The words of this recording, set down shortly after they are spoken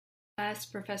Class,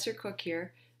 Professor Cook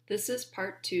here. This is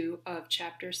part 2 of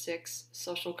Chapter 6,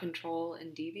 Social Control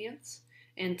and Deviance.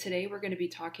 And today we're going to be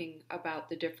talking about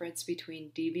the difference between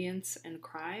deviance and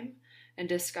crime and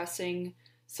discussing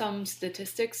some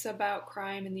statistics about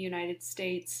crime in the United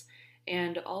States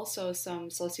and also some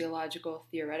sociological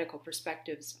theoretical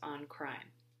perspectives on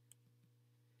crime.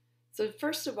 So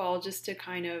first of all, just to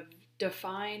kind of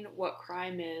define what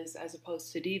crime is as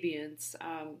opposed to deviance,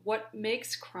 what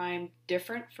makes crime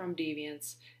different from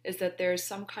deviance is that there's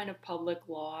some kind of public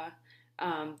law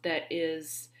that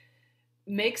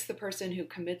makes the person who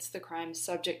commits the crime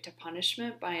subject to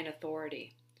punishment by an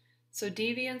authority. So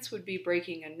deviance would be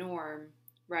breaking a norm,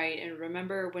 right? And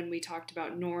remember when we talked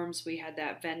about norms, we had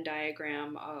that Venn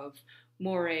diagram of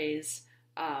mores,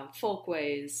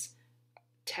 folkways,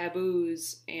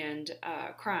 taboos, and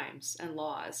crimes and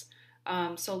laws.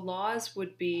 So laws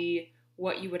would be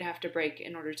what you would have to break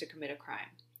in order to commit a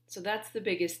crime. So that's the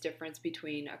biggest difference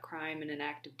between a crime and an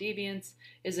act of deviance,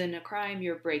 is in a crime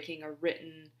you're breaking a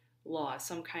written law,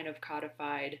 some kind of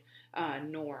codified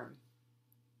norm.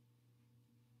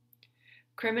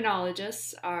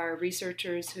 Criminologists are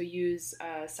researchers who use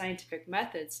scientific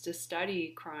methods to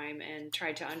study crime and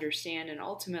try to understand and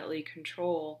ultimately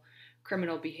control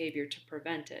criminal behavior to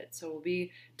prevent it. So we'll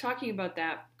be talking about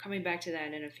that, coming back to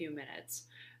that in a few minutes.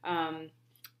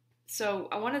 So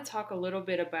I want to talk a little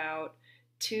bit about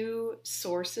two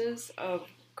sources of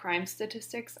crime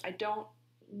statistics. I don't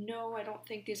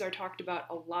think these are talked about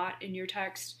a lot in your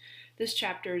text. This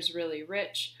chapter is really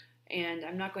rich, and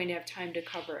I'm not going to have time to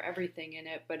cover everything in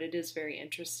it, but it is very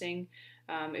interesting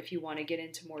if you want to get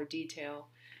into more detail.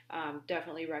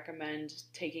 Definitely recommend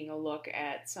taking a look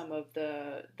at some of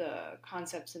the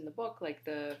concepts in the book, like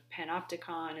the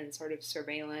panopticon and sort of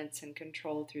surveillance and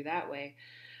control through that way.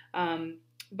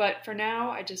 But for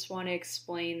now, I just want to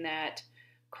explain that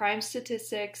crime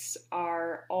statistics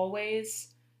are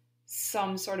always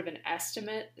some sort of an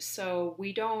estimate. So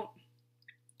we don't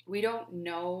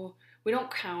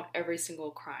count every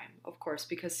single crime, of course,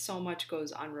 because so much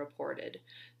goes unreported.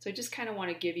 So I just kind of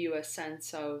want to give you a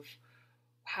sense of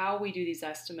how we do these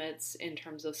estimates in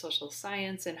terms of social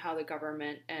science and how the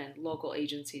government and local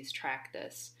agencies track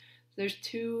this. There's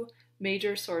two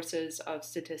major sources of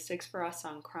statistics for us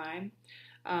on crime.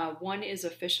 One is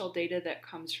official data that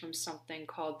comes from something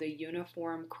called the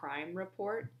Uniform Crime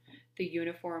Report. The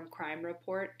Uniform Crime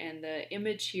Report, and the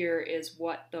image here is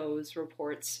what those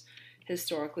reports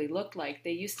historically looked like.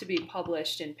 They used to be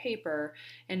published in paper,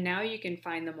 and now you can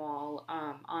find them all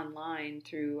online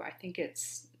through, I think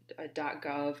it's a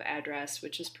 .gov address,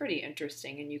 which is pretty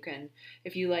interesting. And you can,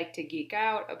 if you like to geek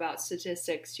out about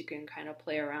statistics, you can kind of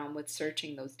play around with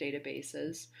searching those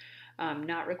databases.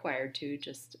 Not required to,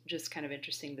 just kind of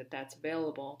interesting that that's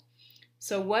available.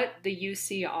 So what the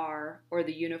UCR, or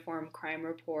the Uniform Crime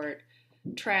Report,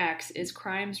 tracks is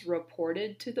crimes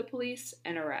reported to the police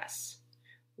and arrests.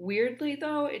 Weirdly,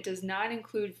 though, it does not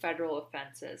include federal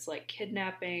offenses like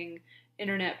kidnapping,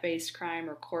 internet-based crime,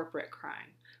 or corporate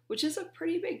crime, which is a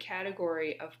pretty big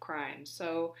category of crime.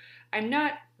 So I'm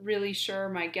not really sure.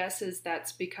 My guess is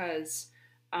that's because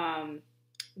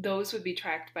those would be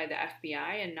tracked by the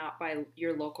FBI and not by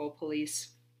your local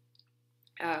police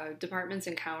departments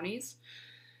and counties.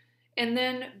 And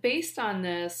then based on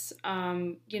this,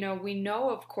 we know,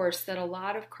 of course, that a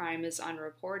lot of crime is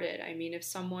unreported. I mean, if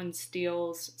someone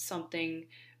steals something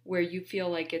where you feel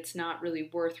like it's not really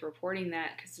worth reporting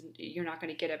that because you're not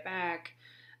going to get it back,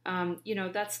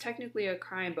 that's technically a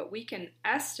crime. But we can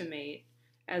estimate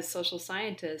as social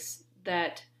scientists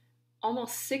that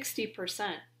almost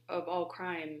 60% of all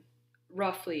crime,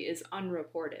 roughly, is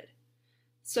unreported.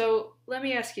 So let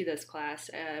me ask you this, class,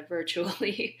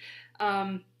 virtually.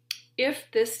 If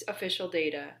this official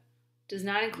data does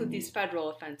not include these federal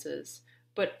offenses,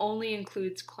 but only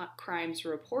includes crimes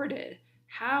reported,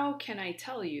 how can I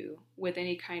tell you with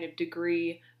any kind of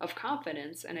degree of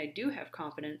confidence, and I do have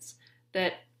confidence,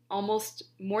 that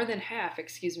more than half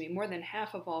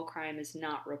of all crime is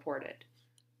not reported?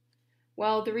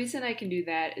 Well, the reason I can do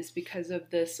that is because of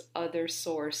this other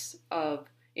source of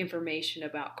information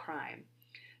about crime.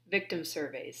 Victim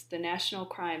surveys, the National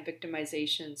Crime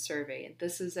Victimization Survey.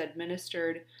 This is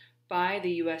administered by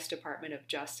the U.S. Department of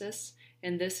Justice,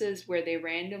 and this is where they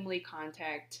randomly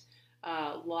contact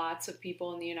lots of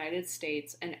people in the United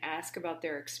States and ask about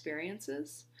their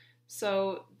experiences.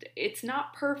 So it's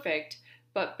not perfect,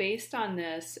 but based on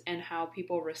this and how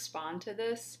people respond to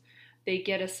this, they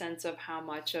get a sense of how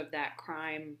much of that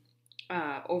crime,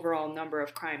 overall number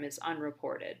of crime, is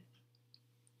unreported.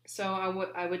 So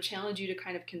I would challenge you to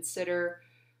kind of consider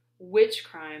which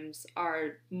crimes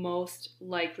are most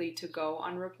likely to go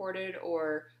unreported,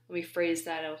 or let me phrase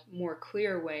that a more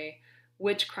clear way.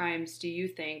 Which crimes do you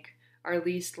think are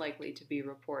least likely to be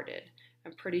reported?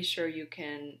 I'm pretty sure you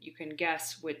can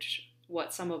guess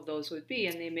what some of those would be,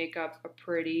 and they make up a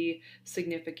pretty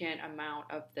significant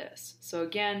amount of this. So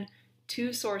again,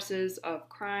 two sources of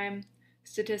crime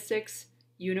statistics: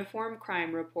 Uniform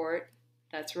Crime Report,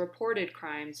 that's reported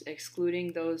crimes,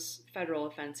 excluding those federal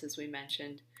offenses we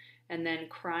mentioned, and then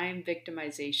crime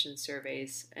victimization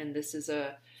surveys, and this is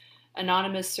a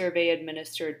anonymous survey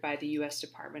administered by the U.S.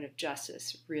 Department of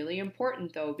Justice. Really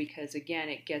important though, because again,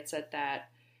 it gets at that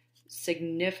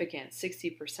significant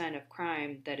 60% of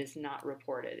crime that is not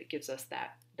reported. It gives us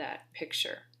that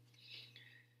picture.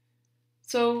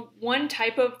 So one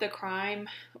type of crime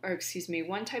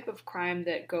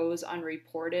that goes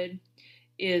unreported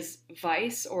is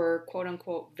vice, or quote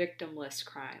unquote victimless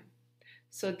crime.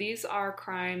 So these are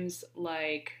crimes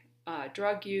like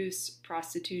drug use,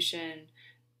 prostitution,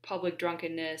 public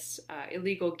drunkenness,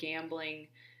 illegal gambling.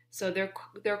 So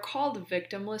they're called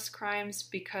victimless crimes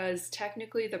because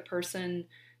technically the person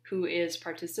who is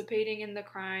participating in the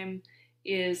crime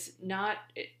is not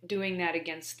doing that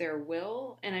against their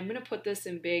will. And I'm going to put this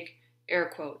in big air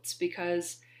quotes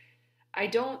because I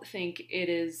don't think it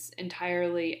is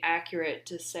entirely accurate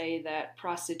to say that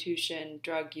prostitution,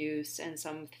 drug use, and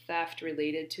some theft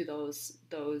related to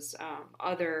those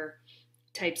other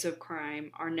types of crime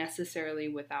are necessarily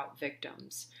without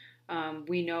victims.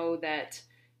 We know that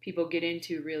people get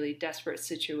into really desperate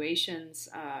situations.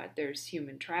 There's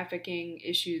human trafficking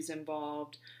issues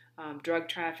involved, drug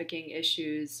trafficking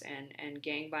issues, and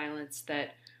gang violence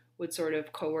that would sort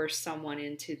of coerce someone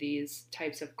into these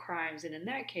types of crimes. And in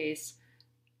that case,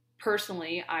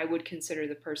 personally, I would consider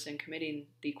the person committing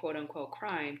the quote-unquote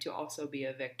crime to also be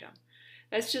a victim.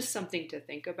 That's just something to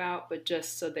think about, but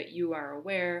just so that you are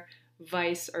aware,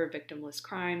 vice or victimless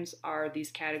crimes are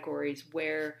these categories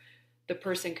where the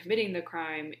person committing the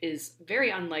crime is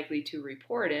very unlikely to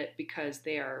report it because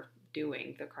they are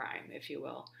doing the crime, if you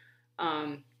will.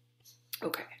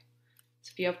 Okay,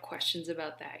 so if you have questions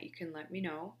about that, you can let me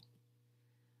know.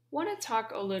 I want to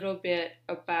talk a little bit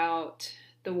about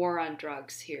the war on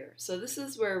drugs here. So this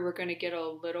is where we're going to get a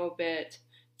little bit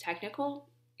technical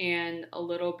and a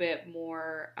little bit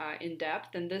more in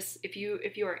depth. And this, if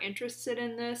you are interested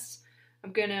in this,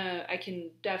 I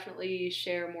can definitely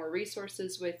share more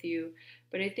resources with you,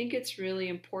 but I think it's really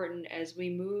important as we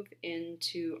move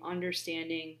into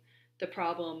understanding the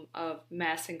problem of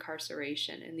mass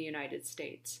incarceration in the United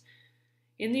States.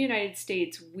 In the United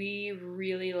States, we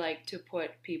really like to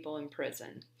put people in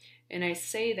prison. And I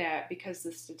say that because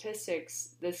the statistic,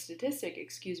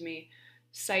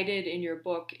 cited in your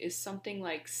book is something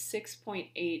like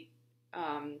 6.8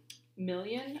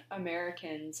 million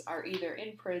Americans are either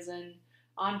in prison,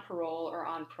 on parole, or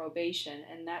on probation,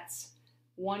 and that's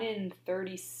 1 in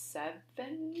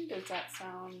 37. Does that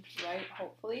sound right?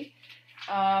 Hopefully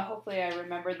I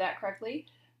remembered that correctly.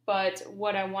 But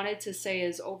what I wanted to say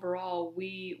is overall,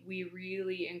 we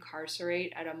really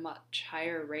incarcerate at a much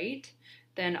higher rate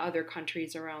than other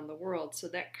countries around the world. So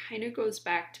that kind of goes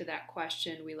back to that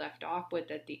question we left off with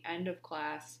at the end of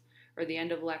class, or the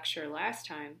end of lecture last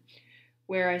time,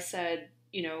 where I said,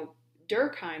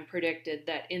 Durkheim predicted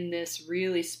that in this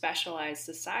really specialized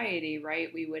society, right,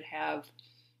 we would have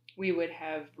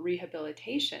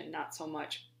rehabilitation, not so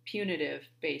much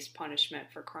punitive-based punishment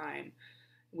for crime.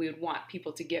 We would want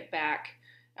people to get back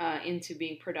into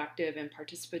being productive and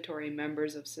participatory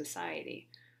members of society.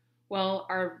 Well,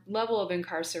 our level of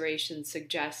incarceration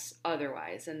suggests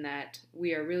otherwise, and that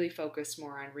we are really focused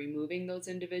more on removing those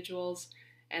individuals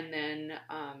and then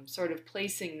sort of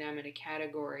placing them in a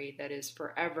category that is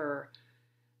forever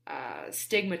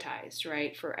stigmatized,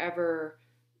 right? Forever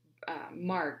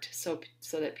marked, so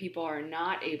that people are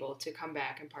not able to come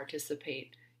back and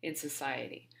participate in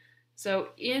society. So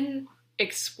in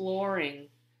exploring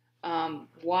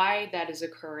why that is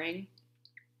occurring,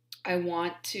 I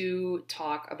want to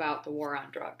talk about the war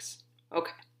on drugs.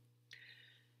 Okay.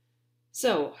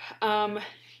 So,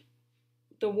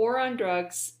 the war on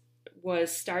drugs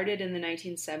was started in the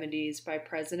 1970s by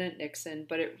President Nixon,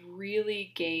 but it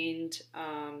really gained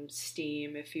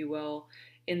steam, if you will,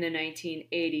 in the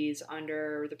 1980s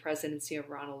under the presidency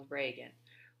of Ronald Reagan.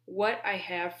 What I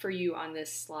have for you on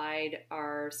this slide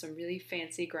are some really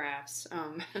fancy graphs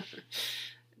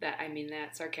that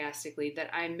sarcastically, that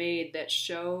I made that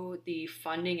show the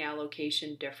funding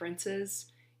allocation differences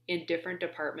in different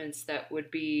departments that would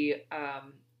be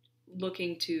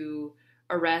looking to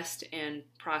arrest and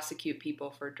prosecute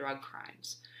people for drug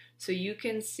crimes. So you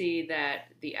can see that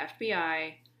the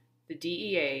FBI, the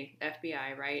DEA,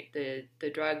 FBI, right, the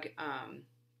drug,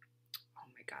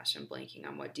 gosh, I'm blanking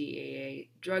on what DEA,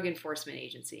 Drug Enforcement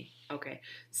Agency, okay,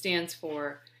 stands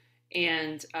for.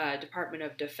 And Department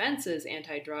of Defense's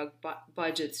anti-drug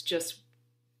budgets just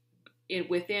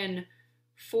within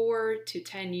 4 to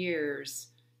 10 years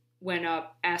went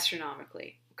up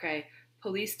astronomically. Okay,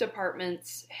 police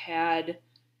departments had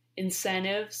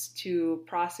incentives to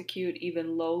prosecute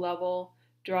even low-level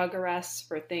drug arrests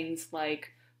for things like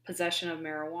possession of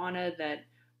marijuana that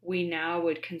we now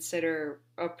would consider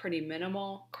a pretty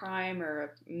minimal crime or a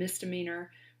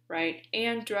misdemeanor, right?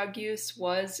 And drug use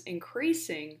was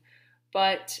increasing.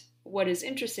 But what is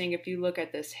interesting, if you look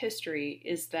at this history,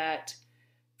 is that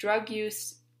drug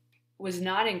use was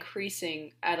not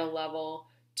increasing at a level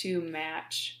to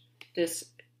match this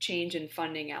change in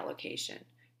funding allocation.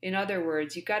 In other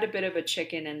words, you've got a bit of a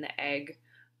chicken and the egg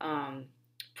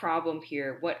problem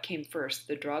here. What came first,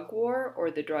 the drug war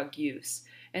or the drug use?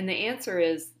 And the answer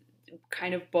is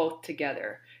kind of both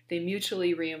together. They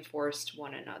mutually reinforced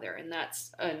one another, and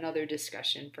that's another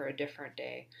discussion for a different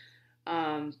day.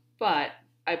 But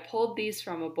I pulled these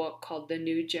from a book called The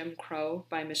New Jim Crow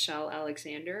by Michelle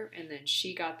Alexander, and then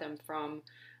she got them from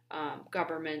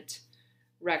government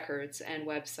records and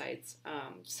websites.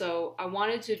 So I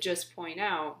wanted to just point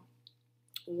out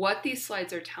what these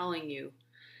slides are telling you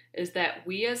is that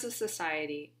we as a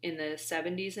society in the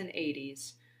 70s and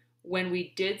 80s, when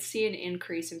we did see an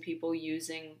increase in people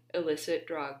using illicit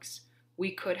drugs,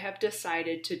 we could have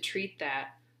decided to treat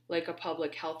that like a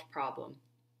public health problem.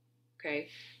 Okay,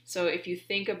 so if you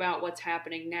think about what's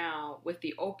happening now with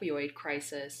the opioid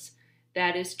crisis,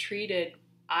 that is treated,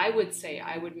 I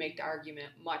would make the argument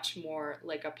much more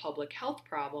like a public health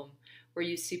problem, where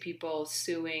you see people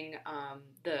suing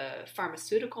the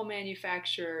pharmaceutical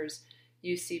manufacturers,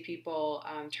 you see people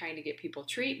trying to get people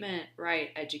treatment, right,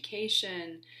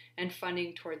 education, and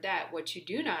funding toward that. What you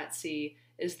do not see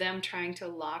is them trying to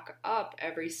lock up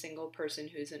every single person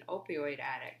who's an opioid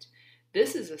addict.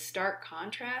 This is a stark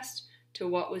contrast to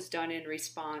what was done in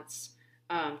response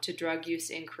to drug use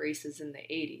increases in the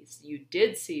 80s. You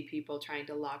did see people trying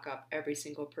to lock up every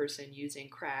single person using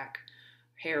crack,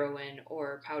 heroin,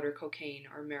 or powder cocaine,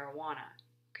 or marijuana.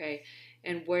 Okay,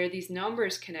 and where these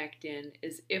numbers connect in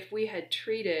is if we had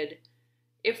treated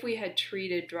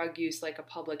drug use like a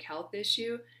public health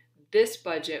issue, this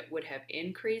budget would have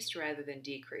increased rather than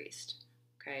decreased.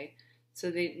 Okay,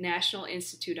 so the National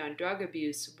Institute on Drug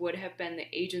Abuse would have been the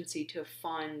agency to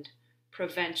fund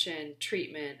prevention,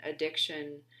 treatment,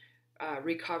 addiction,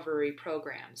 recovery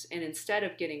programs. And instead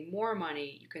of getting more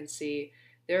money, you can see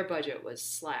their budget was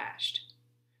slashed.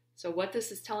 So what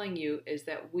this is telling you is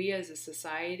that we as a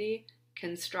society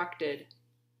constructed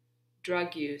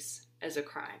drug use as a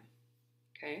crime.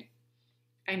 Okay?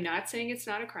 I'm not saying it's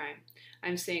not a crime.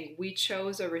 I'm saying we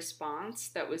chose a response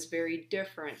that was very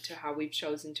different to how we've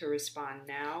chosen to respond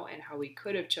now and how we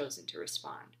could have chosen to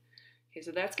respond. Okay,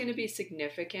 so that's going to be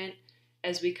significant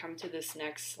as we come to this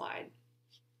next slide.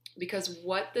 Because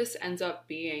what this ends up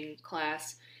being,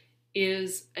 class,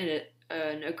 is an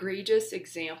egregious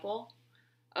example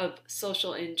of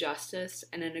social injustice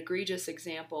and an egregious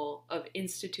example of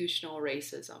institutional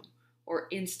racism or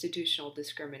institutional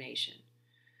discrimination.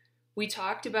 We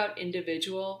talked about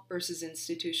individual versus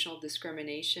institutional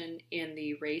discrimination in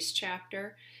the race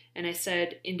chapter, and I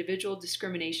said individual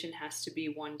discrimination has to be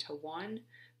one-to-one,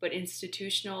 but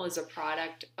institutional is a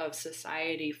product of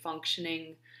society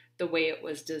functioning the way it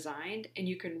was designed, and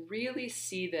you can really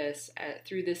see this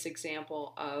through this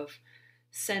example of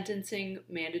sentencing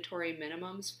mandatory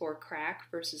minimums for crack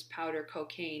versus powder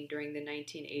cocaine during the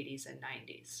 1980s and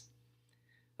 90s.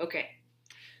 Okay,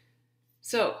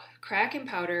 so crack and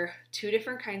powder, two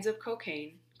different kinds of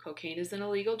cocaine. Cocaine is an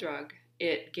illegal drug.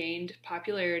 It gained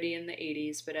popularity in the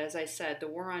 80s, but as I said, the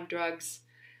war on drugs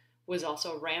was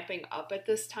also ramping up at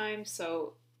this time,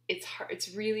 so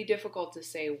it's really difficult to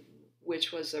say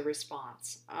which was a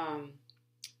response.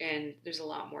 And there's a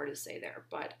lot more to say there,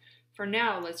 but for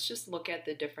now, let's just look at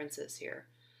the differences here.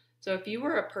 So if you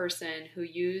were a person who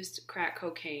used crack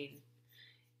cocaine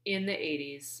in the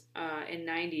 80s and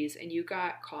 90s and you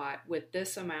got caught with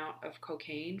this amount of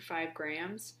cocaine, 5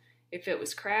 grams, if it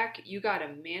was crack, you got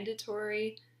a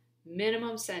mandatory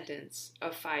minimum sentence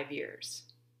of 5 years.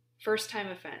 First time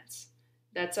offense.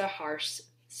 That's a harsh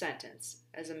sentence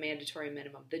as a mandatory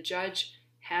minimum. The judge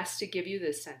has to give you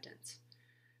this sentence.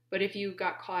 But if you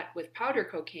got caught with powder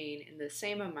cocaine in the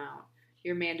same amount,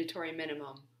 your mandatory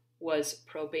minimum was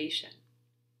probation.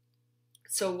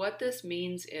 So what this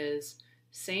means is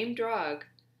same drug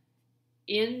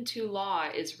into law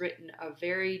is written a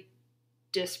very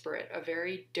disparate, a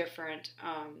very different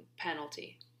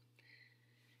penalty.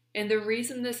 And the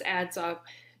reason this adds up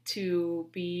to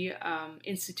be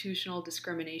institutional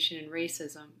discrimination and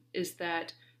racism is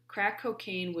that crack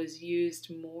cocaine was used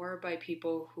more by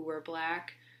people who were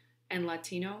Black and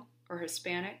Latino or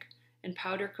Hispanic, and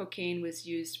powder cocaine was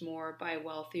used more by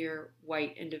wealthier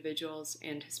white individuals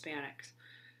and Hispanics.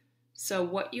 So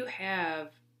what you have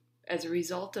as a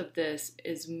result of this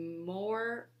is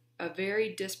a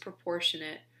very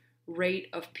disproportionate rate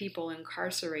of people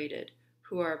incarcerated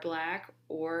who are Black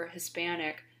or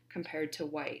Hispanic compared to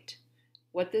white.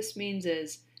 What this means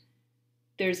is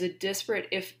there's a disparate,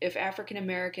 if African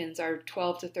Americans are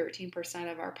 12 to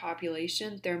 13% of our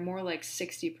population, they're more like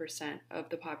 60% of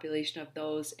the population of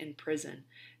those in prison.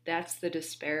 That's the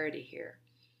disparity here.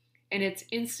 And it's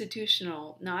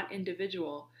institutional, not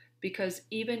individual, because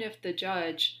even if the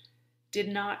judge did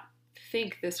not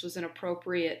think this was an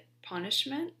appropriate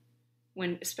punishment,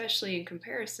 when especially in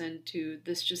comparison to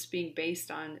this just being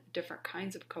based on different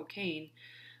kinds of cocaine,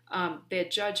 the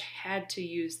judge had to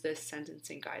use this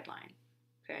sentencing guideline.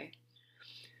 Okay,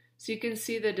 so you can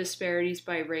see the disparities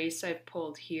by race I've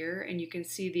pulled here, and you can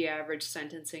see the average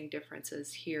sentencing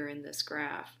differences here in this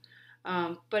graph.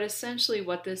 But essentially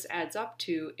what this adds up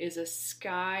to is a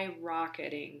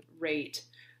skyrocketing rate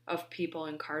of people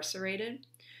incarcerated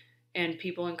and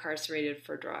people incarcerated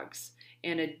for drugs.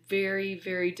 And a very,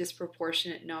 very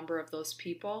disproportionate number of those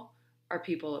people are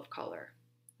people of color.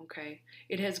 Okay,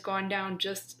 it has gone down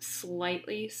just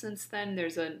slightly since then.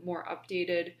 There's a more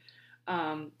updated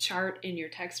chart in your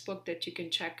textbook that you can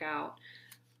check out.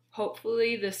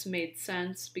 Hopefully this made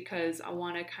sense, because I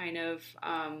want to kind of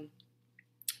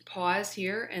pause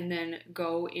here and then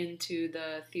go into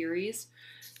the theories.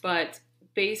 But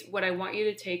what I want you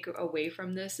to take away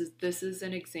from this is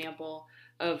an example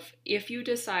of, if you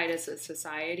decide as a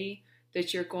society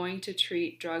that you're going to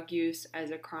treat drug use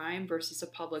as a crime versus a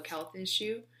public health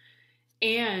issue,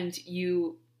 and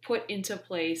you put into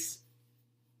place,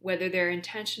 whether they're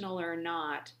intentional or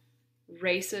not,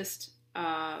 racist,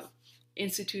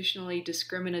 institutionally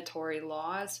discriminatory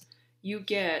laws, you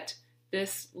get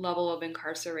this level of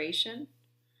incarceration,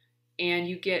 and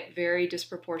you get very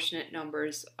disproportionate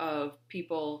numbers of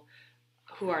people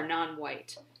who are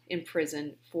non-white in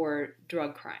prison for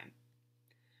drug crime.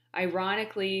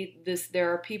 Ironically,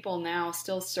 there are people now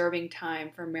still serving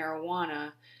time for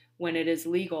marijuana when it is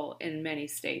legal in many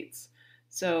states.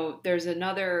 So there's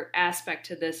another aspect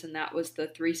to this, and that was the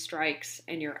 3 strikes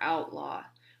and you're outlaw,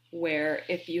 where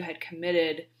if you had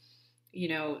committed,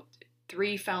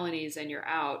 3 felonies and you're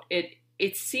out,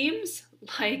 it seems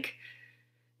like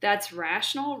that's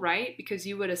rational, right? Because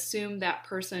you would assume that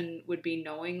person would be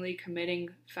knowingly committing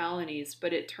felonies,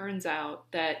 but it turns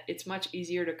out that it's much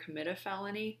easier to commit a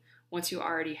felony once you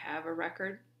already have a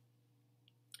record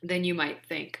than you might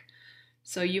think.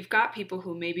 So you've got people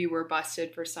who maybe were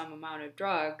busted for some amount of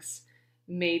drugs,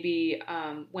 maybe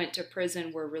went to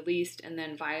prison, were released, and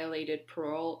then violated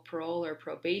parole or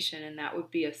probation, and that would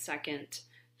be a second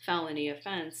felony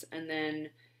offense. And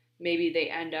then maybe they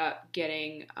end up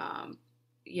getting,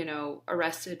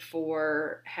 arrested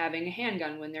for having a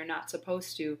handgun when they're not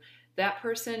supposed to. That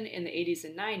person in the 80s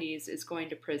and 90s is going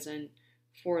to prison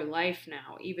for life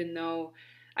now, even though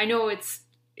I know it's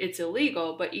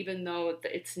illegal, but even though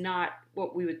it's not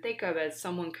what we would think of as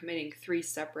someone committing 3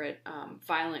 separate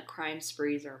violent crime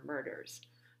sprees or murders.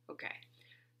 Okay,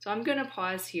 so I'm going to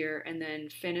pause here and then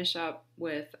finish up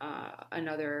with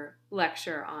another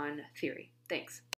lecture on theory. Thanks.